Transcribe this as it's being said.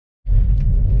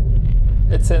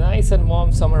It's a nice and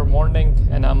warm summer morning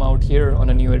and I'm out here on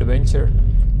a new adventure.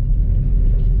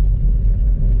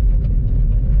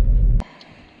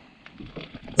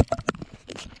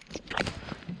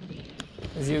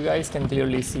 As you guys can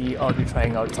clearly see, I'll be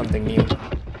trying out something new.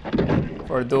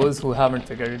 For those who haven't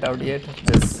figured it out yet,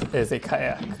 this is a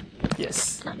kayak.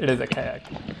 Yes, it is a kayak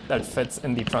that fits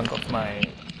in the trunk of my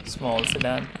small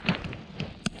sedan.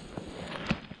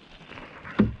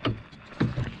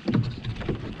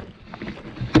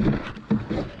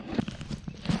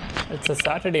 It's a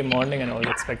Saturday morning and I was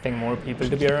expecting more people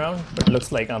to be around, but it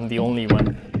looks like I'm the only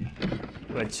one,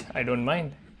 which I don't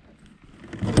mind.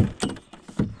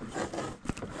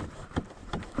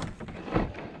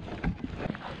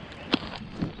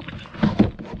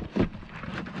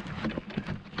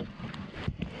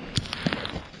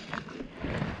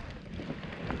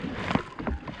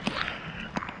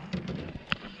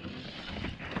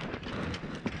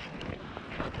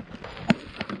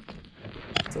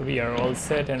 So we are all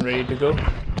set and ready to go.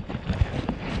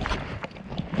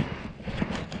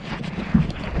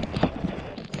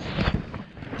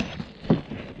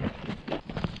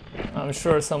 I'm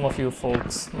sure some of you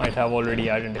folks might have already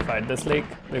identified this lake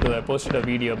because I posted a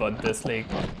video about this lake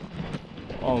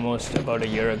almost about a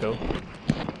year ago.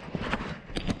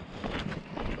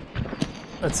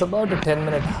 It's about a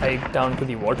 10-minute hike down to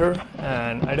the water,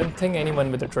 and I don't think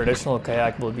anyone with a traditional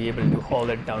kayak will be able to haul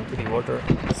it down to the water.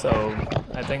 So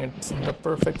I think it's the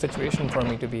perfect situation for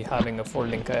me to be having a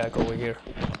folding kayak over here.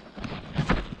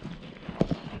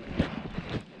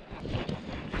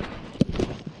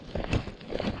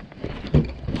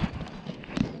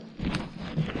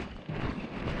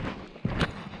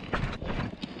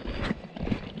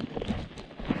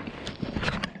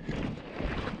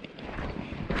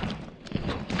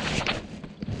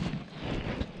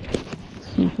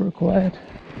 Super quiet.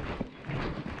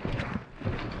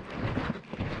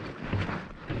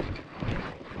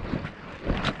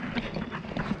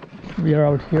 We are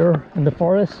out here in the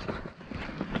forest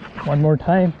one more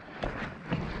time,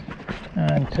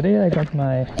 and today I got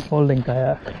my folding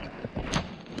kayak.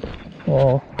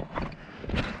 Well,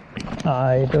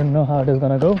 I don't know how it is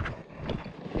gonna go,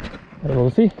 but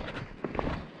we'll see.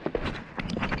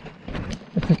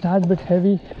 It's a tad bit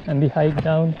heavy and the hike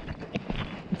down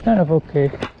it's kind of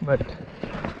okay, but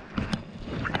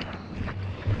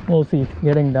we'll see.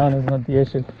 Getting down is not the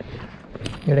issue.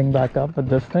 Getting back up with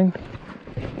this thing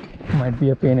might be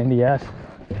a pain in the ass.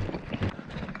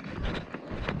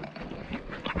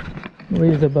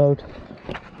 Weighs about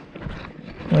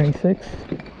 26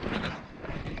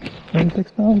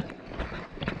 pounds,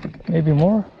 maybe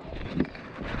more.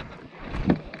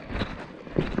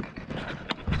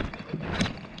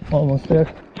 Almost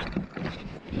there.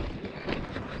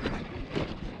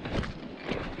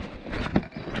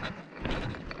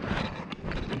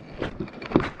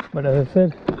 But as I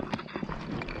said,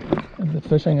 if the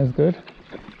fishing is good,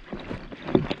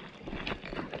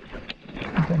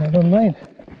 then I don't mind.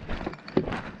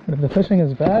 But if the fishing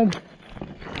is bad,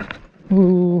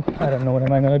 ooh, I don't know what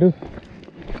am I gonna do.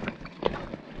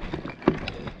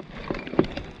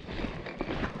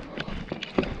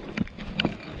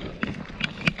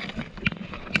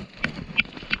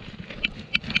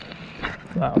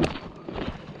 Wow.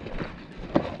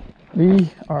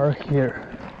 We are here.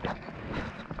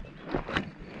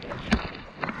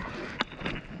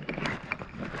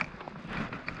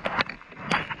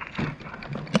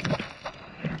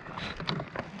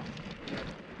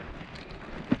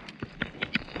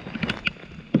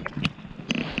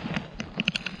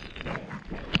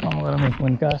 I'll let him make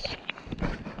one cast.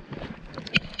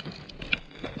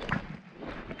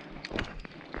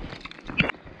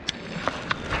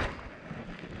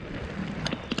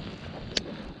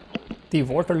 The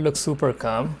water looks super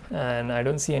calm and I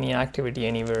don't see any activity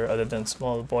anywhere other than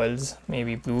small boils,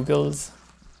 maybe bluegills,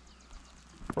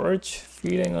 perch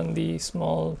feeding on the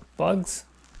small bugs.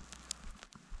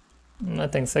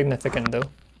 Nothing significant though.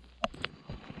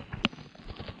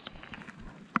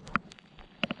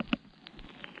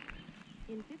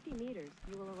 In 50 meters,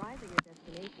 you will arrive at your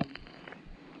destination.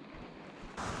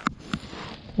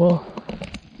 Well,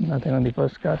 nothing on the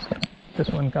first cast.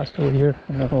 Just one cast over here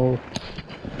and then we'll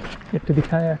get to the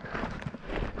kayak.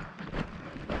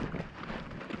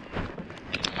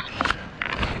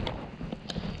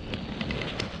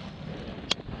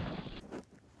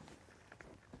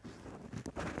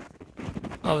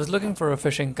 I was looking for a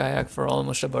fishing kayak for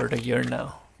almost about a year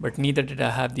now, but neither did I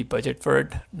have the budget for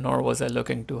it, nor was I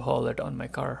looking to haul it on my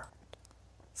car.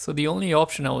 So the only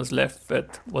option I was left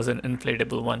with was an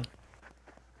inflatable one.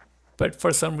 But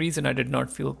for some reason I did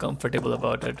not feel comfortable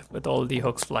about it with all the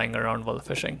hooks flying around while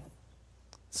fishing.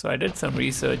 So I did some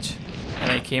research and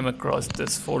I came across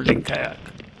this folding kayak.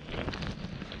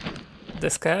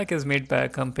 This kayak is made by a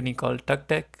company called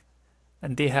TUCKTEC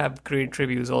and they have great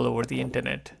reviews all over the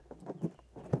internet.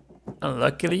 And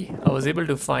luckily, I was able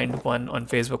to find one on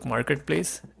Facebook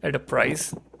Marketplace at a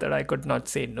price that I could not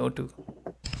say no to.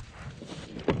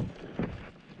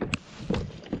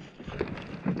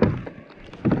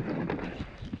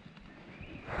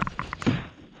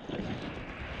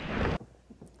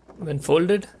 When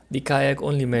folded, the kayak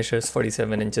only measures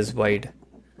 47 inches wide.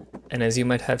 And as you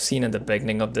might have seen at the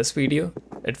beginning of this video,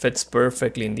 it fits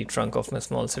perfectly in the trunk of my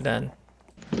small sedan.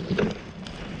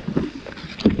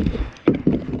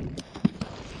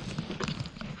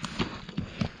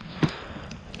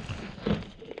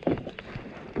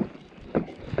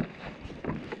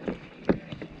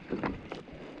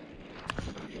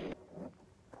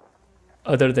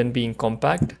 Other than being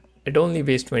compact, it only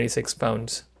weighs 26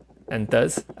 pounds, and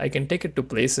thus I can take it to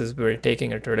places where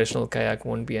taking a traditional kayak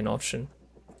won't be an option.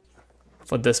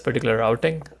 For this particular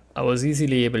outing, I was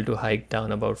easily able to hike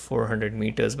down about 400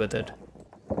 meters with it.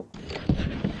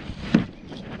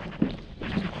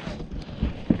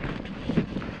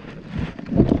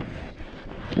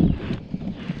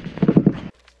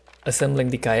 Assembling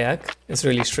the kayak is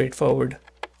really straightforward,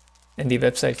 and the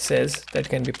website says that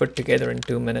can be put together in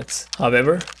 2 minutes.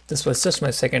 However, this was just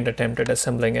my second attempt at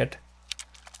assembling it,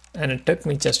 and it took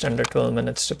me just under 12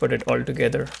 minutes to put it all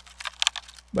together.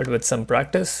 But with some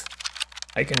practice,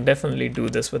 I can definitely do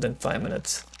this within 5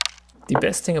 minutes. The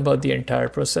best thing about the entire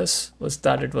process was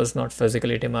that it was not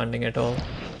physically demanding at all.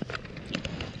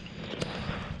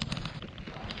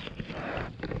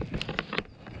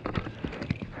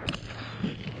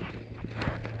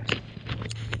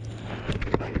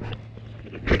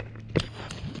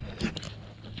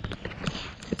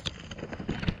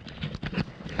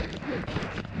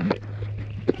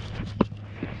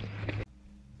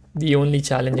 The only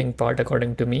challenging part,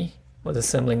 according to me, was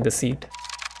assembling the seat,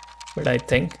 but I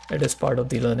think it is part of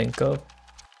the learning curve.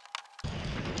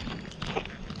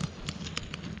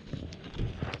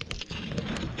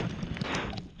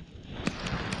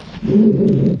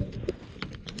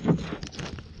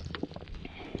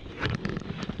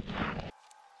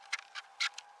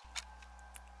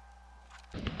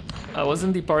 I was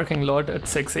in the parking lot at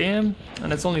 6 AM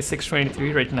and it's only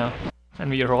 6:23 right now,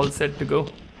 and we are all set to go.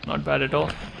 Not bad at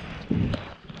all.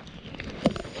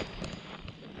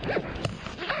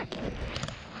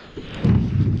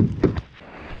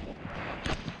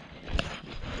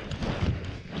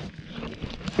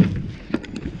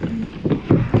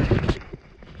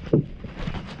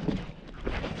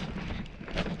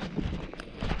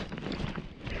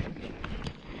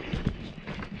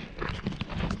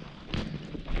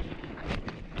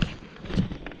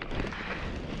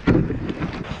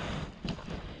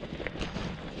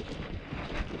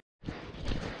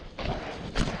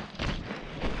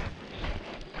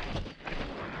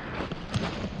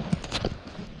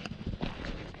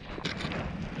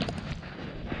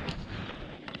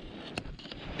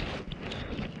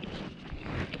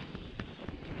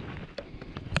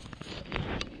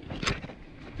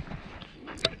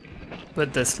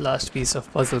 With this last piece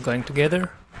of puzzle going together,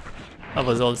 I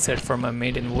was all set for my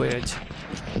maiden voyage.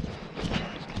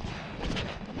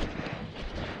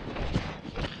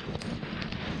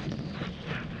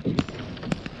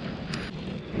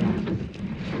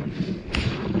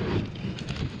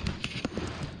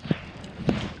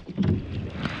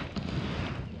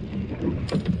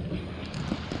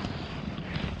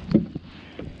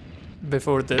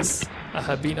 Before this, I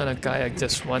have been on a kayak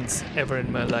just once ever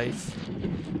in my life,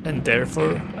 and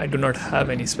therefore I do not have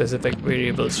any specific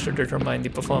variables to determine the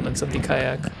performance of the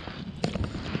kayak.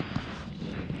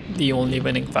 The only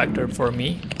winning factor for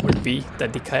me would be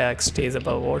that the kayak stays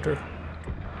above water.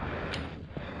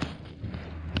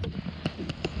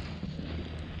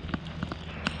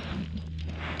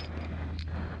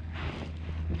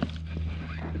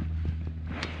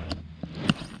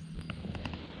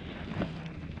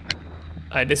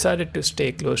 I decided to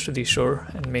stay close to the shore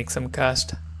and make some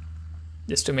cast,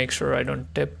 just to make sure I don't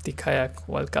tip the kayak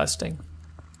while casting.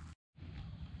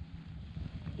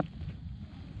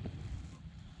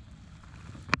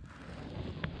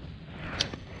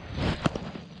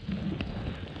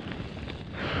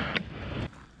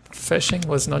 Fishing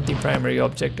was not the primary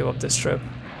objective of this trip.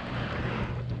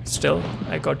 Still,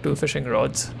 I got 2 fishing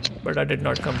rods, but I did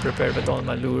not come prepared with all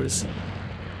my lures.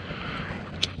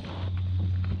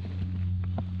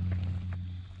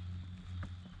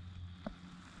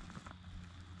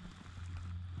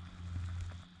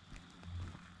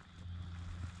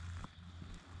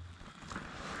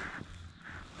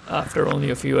 After only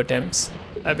a few attempts,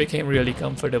 I became really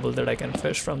comfortable that I can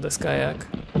fish from this kayak.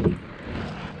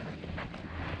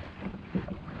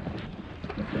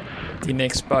 The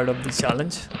next part of the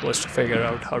challenge was to figure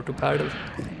out how to paddle,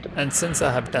 and since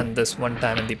I have done this one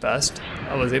time in the past,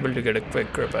 I was able to get a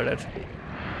quick grip at it.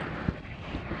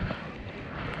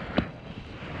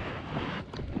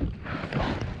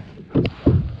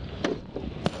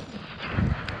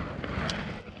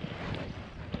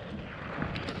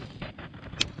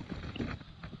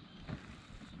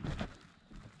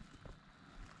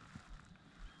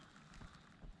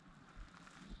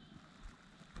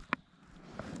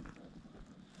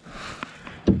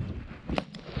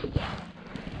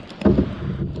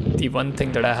 The one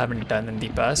thing that I haven't done in the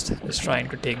past is trying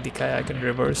to take the kayak in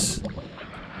reverse,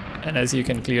 and as you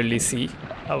can clearly see,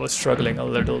 I was struggling a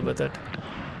little with it.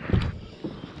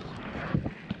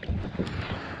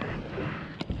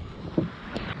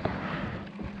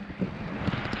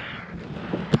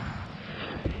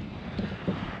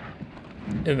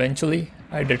 Eventually,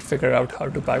 I did figure out how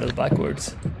to paddle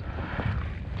backwards.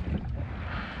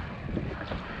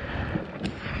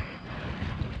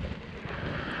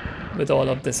 With all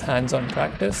of this hands-on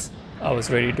practice, I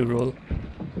was ready to roll.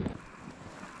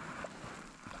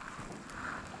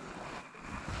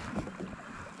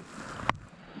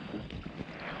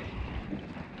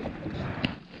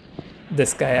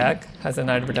 This kayak has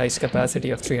an advertised capacity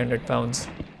of 300 pounds,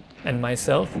 and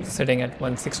myself, sitting at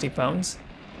 160 pounds,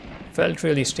 felt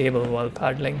really stable while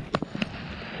paddling.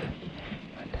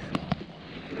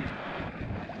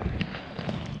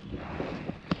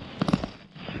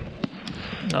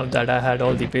 Now that I had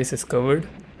all the bases covered,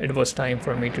 it was time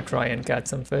for me to try and catch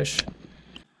some fish.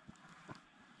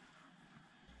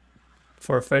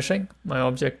 For fishing, my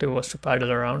objective was to paddle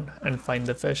around and find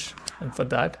the fish, and for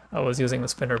that, I was using a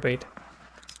spinnerbait.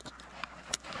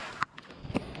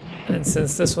 And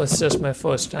since this was just my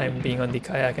first time being on the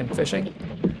kayak and fishing,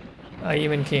 I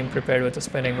even came prepared with a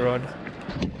spinning rod.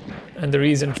 And the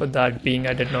reason for that being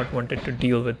I did not want it to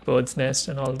deal with bird's nest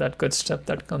and all that good stuff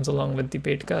that comes along with the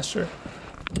bait caster.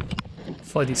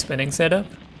 For the spinning setup,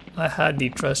 I had the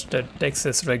trusted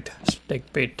Texas rigged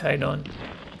stick bait tied on.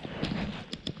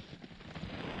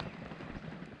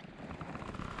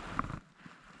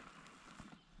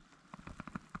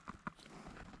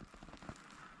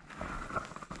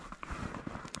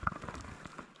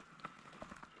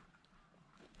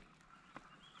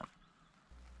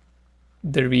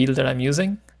 The reel that I'm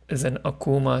using is an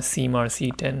Okuma Seamar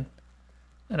C10,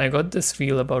 and I got this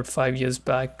reel about 5 years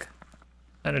back,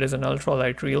 and it is an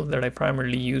ultralight reel that I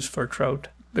primarily use for trout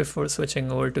before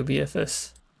switching over to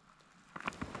BFS.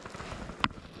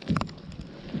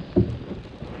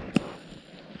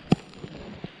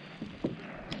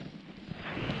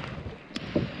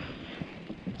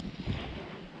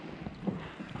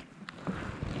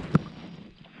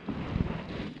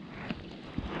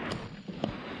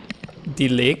 The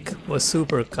lake was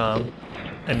super calm,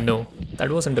 and no,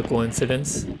 that wasn't a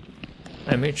coincidence.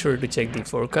 I made sure to check the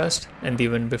forecast and the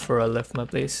wind before I left my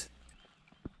place.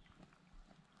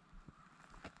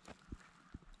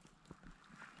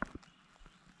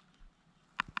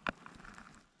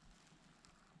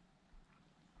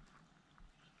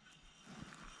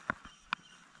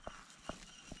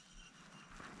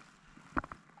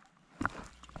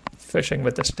 Fishing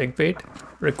with a stick bait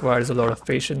requires a lot of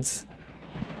patience,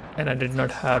 and I did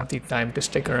not have the time to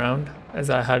stick around as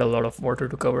I had a lot of water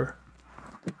to cover.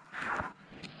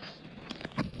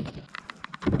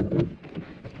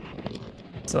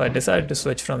 So I decided to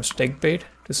switch from stick bait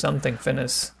to something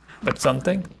finesse, but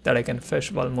something that I can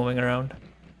fish while moving around.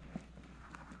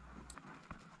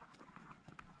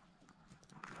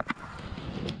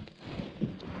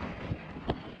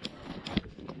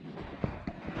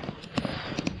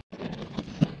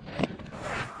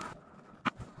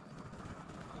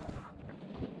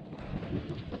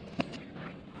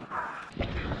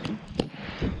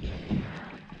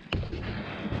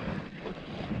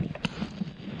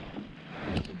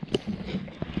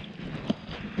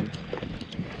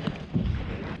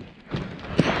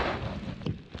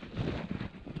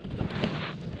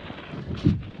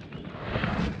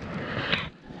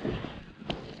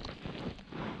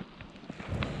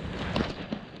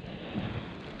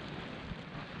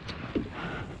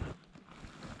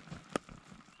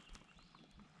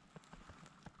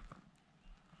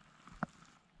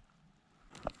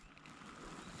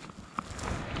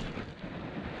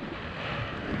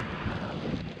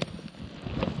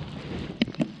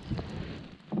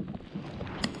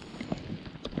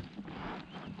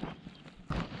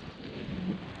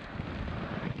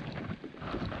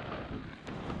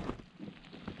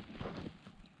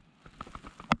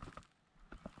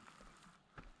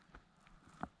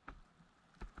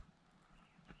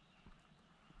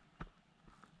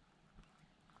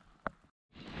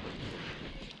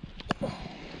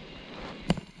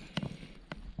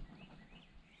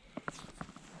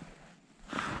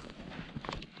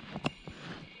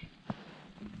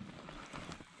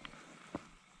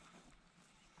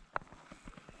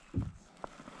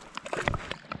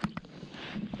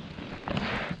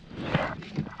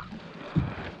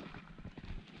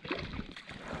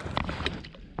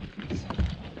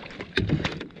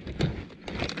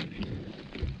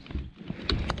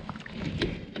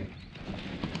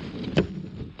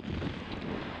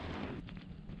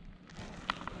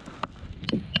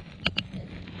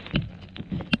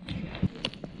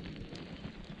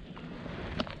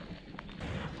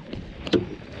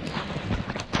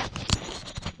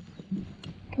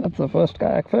 That's the first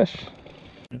kayak fish.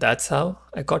 That's how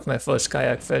I caught my first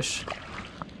kayak fish.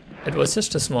 It was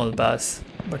just a small bass,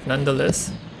 but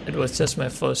nonetheless, it was just my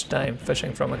first time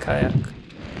fishing from a kayak.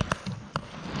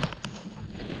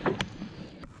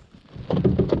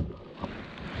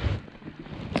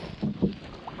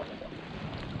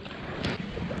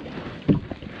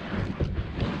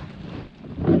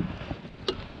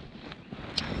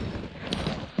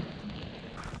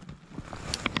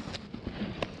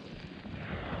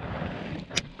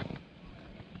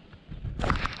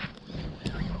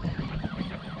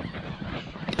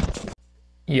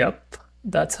 Yep,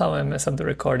 that's how I mess up the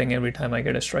recording every time I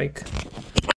get a strike.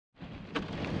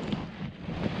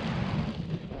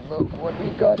 Look what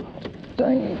we got,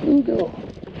 tiny bluegill.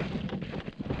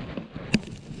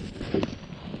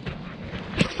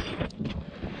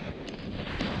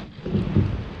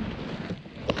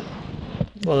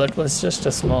 Well, it was just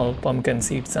a small pumpkin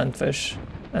seed sunfish,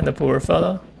 and the poor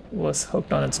fella was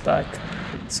hooked on its back,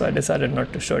 so I decided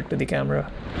not to show it to the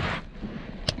camera.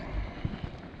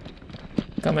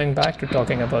 Coming back to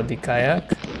talking about the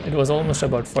kayak, it was almost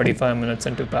about 45 minutes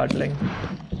into paddling.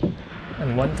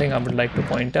 And one thing I would like to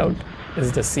point out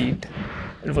is the seat.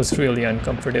 It was really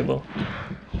uncomfortable.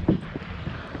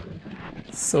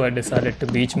 So I decided to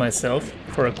beach myself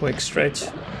for a quick stretch.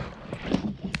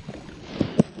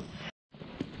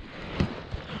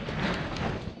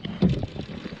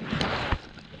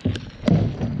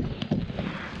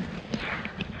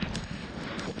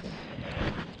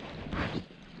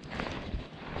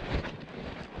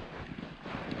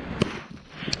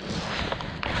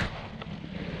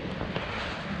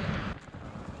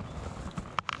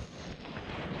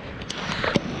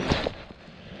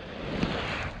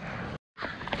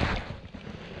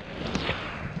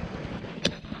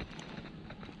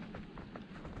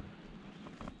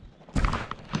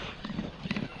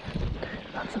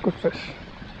 That's a good fish.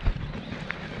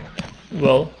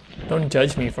 Well, don't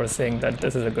judge me for saying that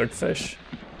this is a good fish.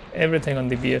 Everything on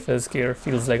the BFS gear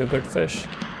feels like a good fish.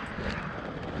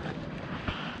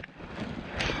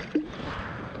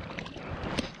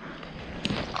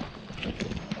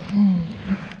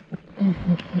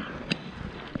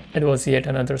 It was yet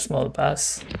another small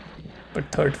bass,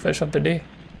 but third fish of the day.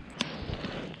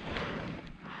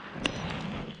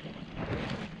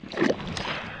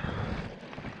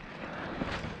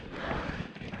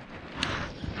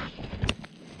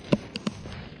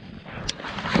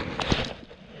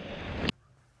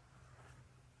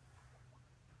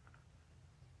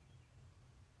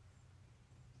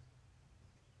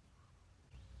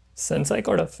 Since I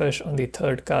caught a fish on the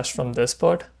third cast from this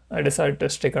spot, I decided to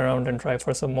stick around and try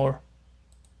for some more.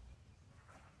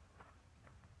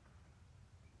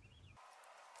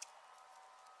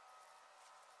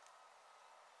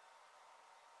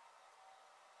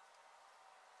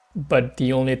 But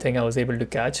the only thing I was able to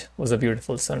catch was a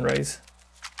beautiful sunrise.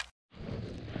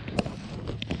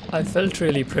 I felt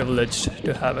really privileged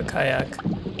to have a kayak.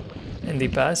 In the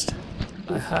past,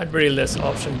 I had very less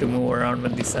option to move around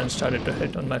when the sun started to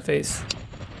hit on my face.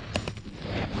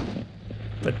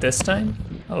 But this time,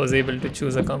 I was able to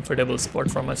choose a comfortable spot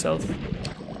for myself.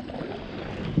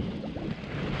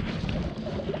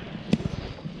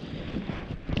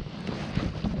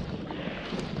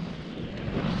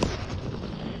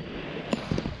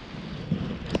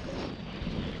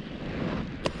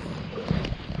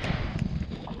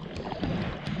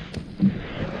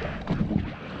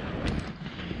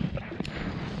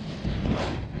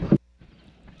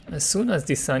 As soon as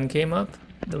the sun came up,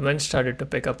 the wind started to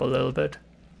pick up a little bit.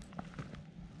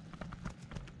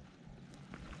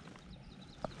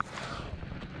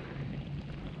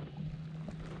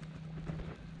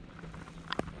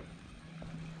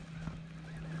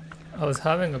 I was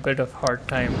having a bit of hard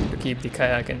time to keep the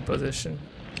kayak in position.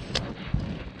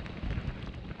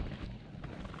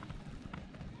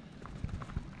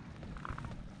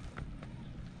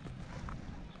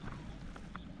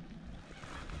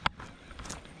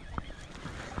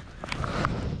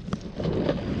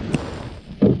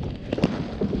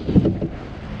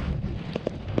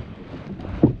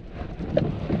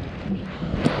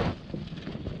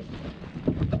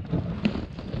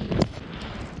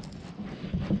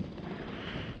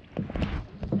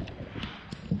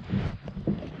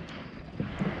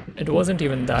 It wasn't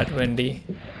even that windy.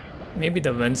 Maybe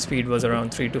the wind speed was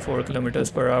around 3 to 4 kilometers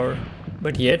per hour.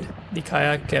 but yet the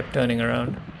kayak kept turning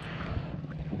around.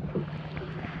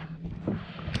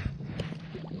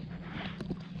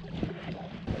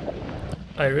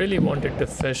 I really wanted to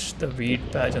fish the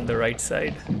weed patch on the right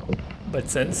side, but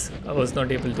since I was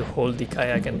not able to hold the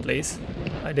kayak in place,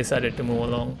 I decided to move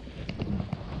along.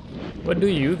 What do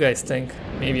you guys think?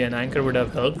 Maybe an anchor would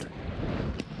have helped?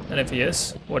 And if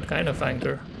yes, what kind of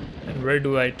anchor? And where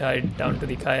do I tie it down to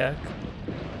the kayak?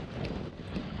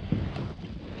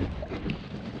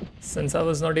 Since I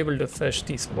was not able to fish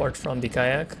the spot from the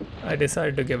kayak, I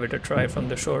decided to give it a try from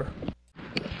the shore.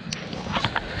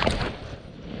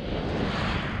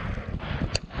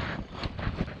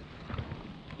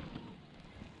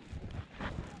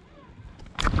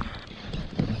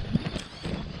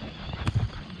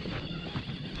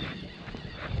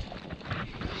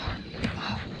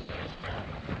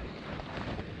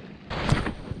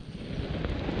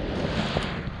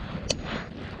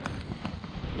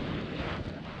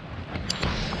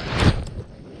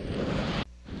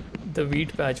 The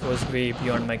weed patch was way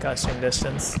beyond my casting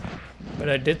distance, but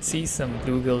I did see some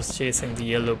bluegills chasing the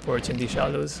yellow perch in the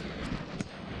shallows,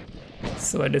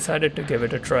 so I decided to give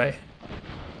it a try.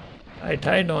 I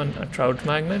tied on a trout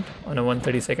magnet on a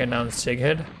 1/32 ounce jig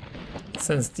head,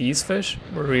 since these fish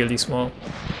were really small.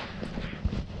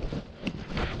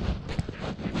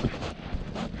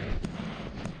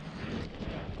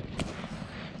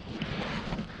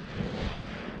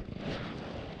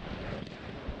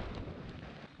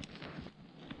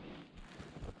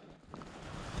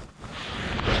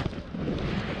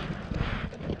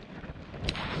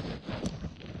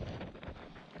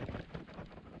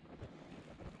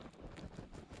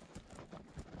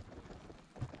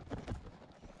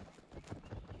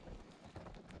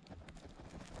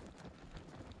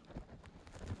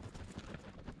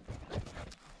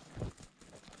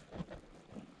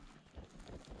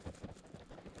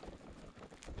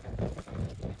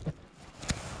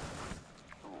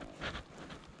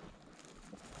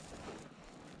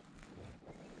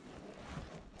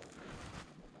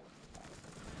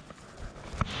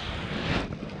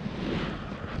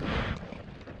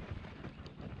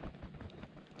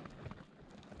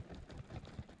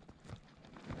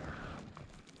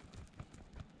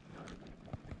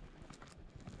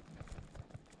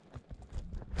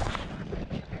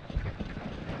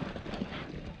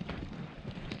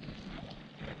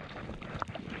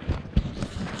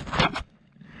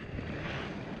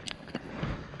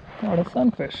 Not a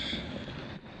sunfish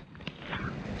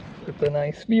with a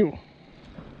nice view.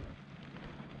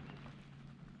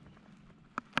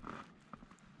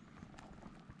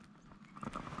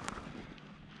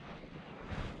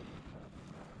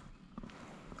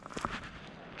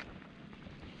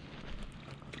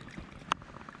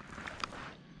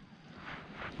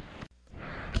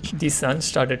 The sun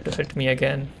started to hit me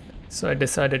again, so I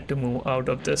decided to move out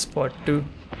of this spot too.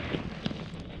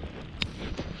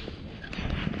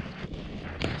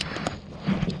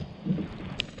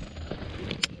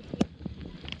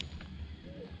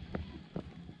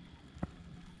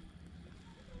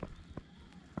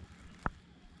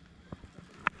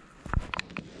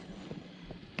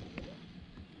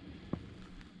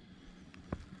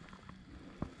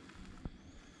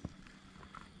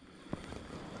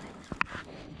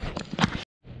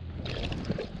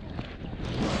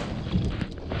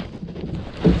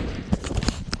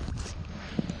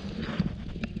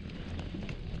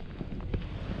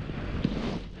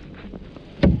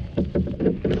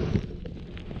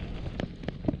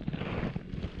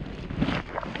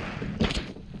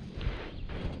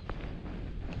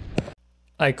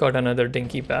 I caught another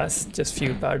dinky bass just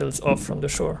few paddles off from the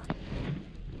shore.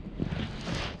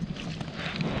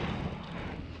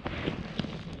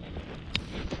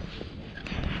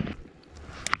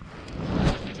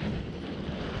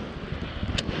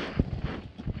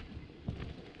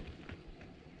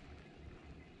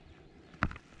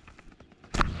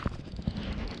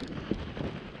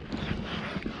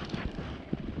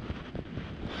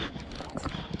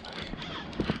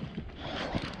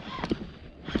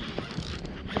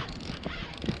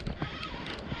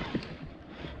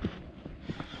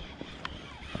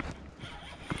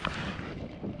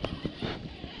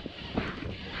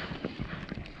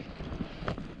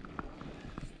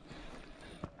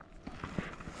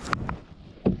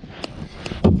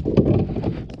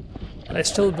 I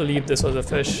still believe this was a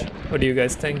fish. What do you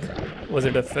guys think? Was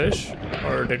it a fish,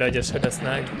 or did I just hit a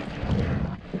snag?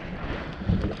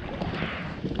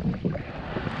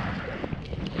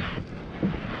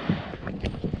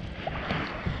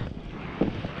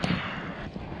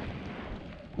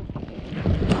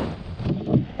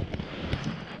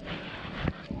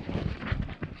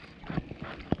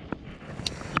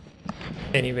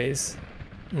 Anyways,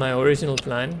 my original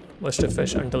plan was to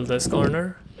fish until this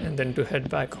corner and then to head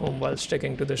back home while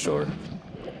sticking to the shore.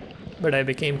 But I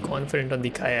became confident on the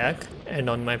kayak and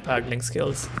on my paddling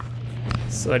skills.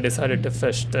 So I decided to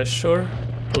fish this shore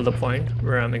till the point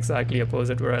where I'm exactly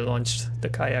opposite where I launched the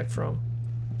kayak from.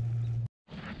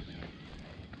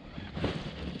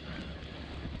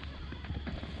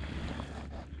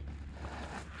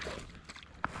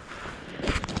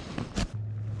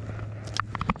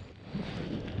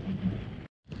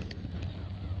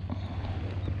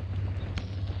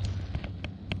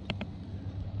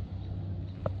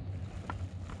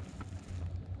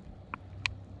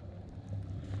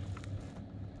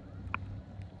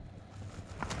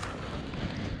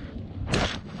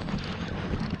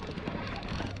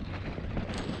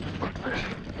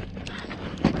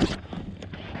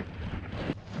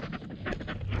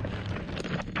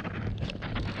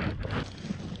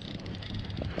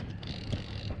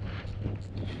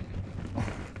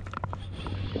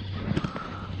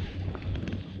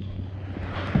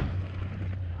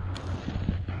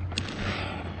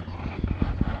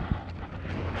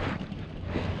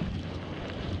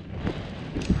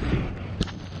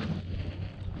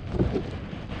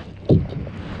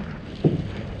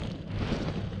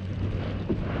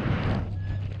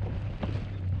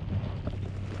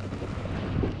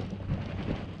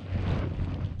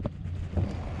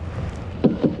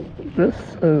 This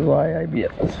is why I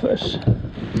BFS fish.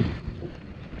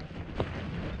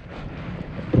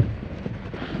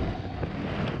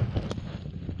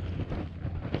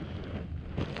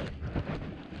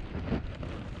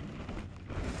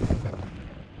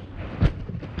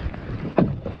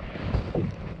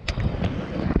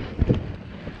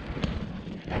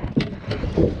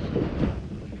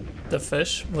 The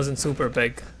fish wasn't super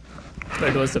big, but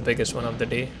it was the biggest one of the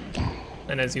day.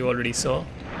 And as you already saw,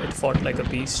 it fought like a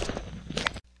beast.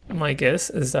 My guess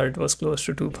is that it was close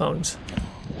to 2 pounds.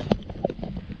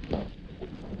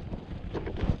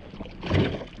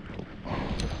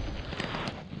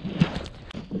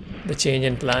 The change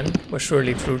in plan was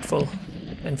surely fruitful,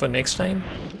 and for next time,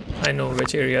 I know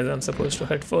which areas I'm supposed to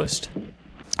head first.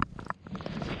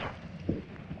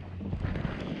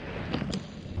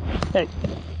 Hey.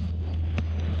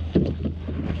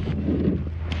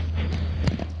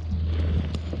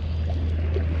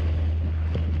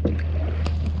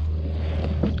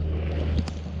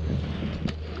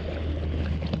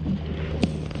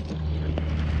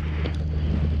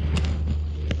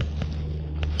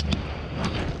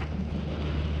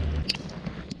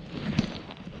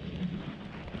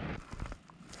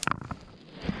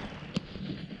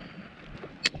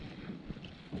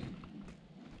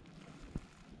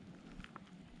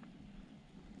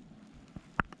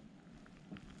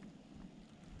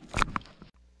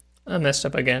 I messed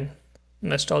up again.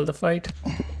 Missed all the fight.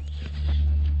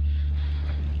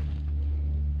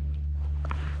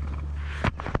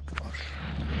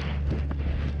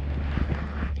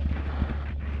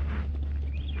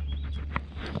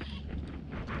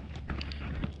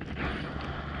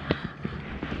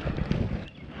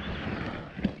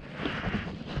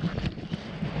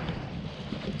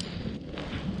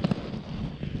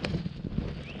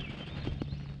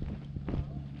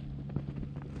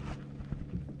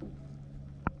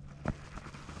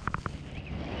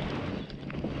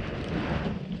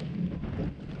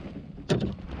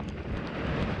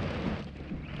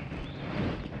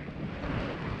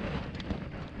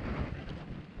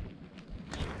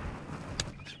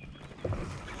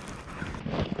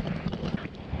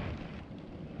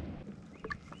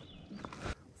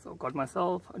 So got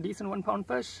myself a decent 1 pound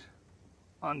fish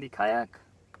on the kayak.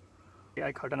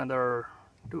 I caught another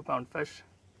 2 pound fish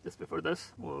just before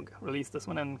this. We'll release this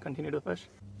one and continue to fish.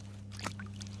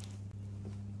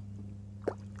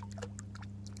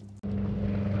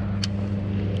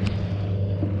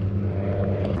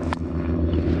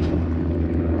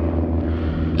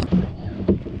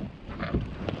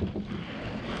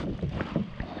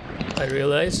 I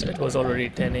realized it was already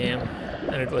 10 AM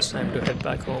and it was time to head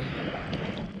back home.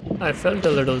 I felt a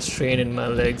little strain in my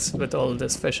legs with all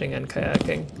this fishing and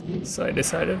kayaking, so I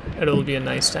decided it will be a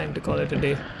nice time to call it a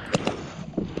day.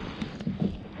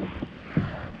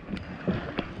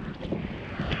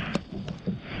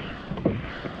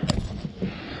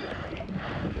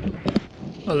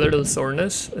 A little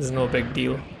soreness is no big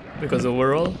deal, because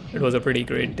overall it was a pretty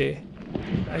great day.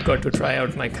 I got to try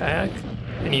out my kayak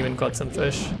and even caught some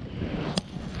fish.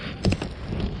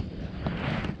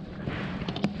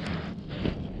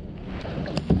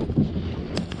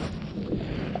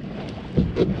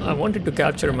 I wanted to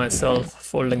capture myself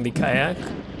folding the kayak,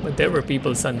 but there were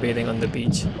people sunbathing on the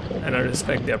beach, and I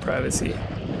respect their privacy.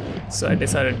 so I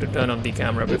decided to turn off the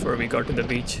camera before we got to the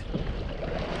beach.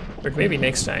 But maybe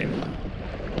next time.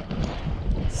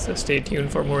 So stay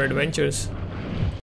tuned for more adventures.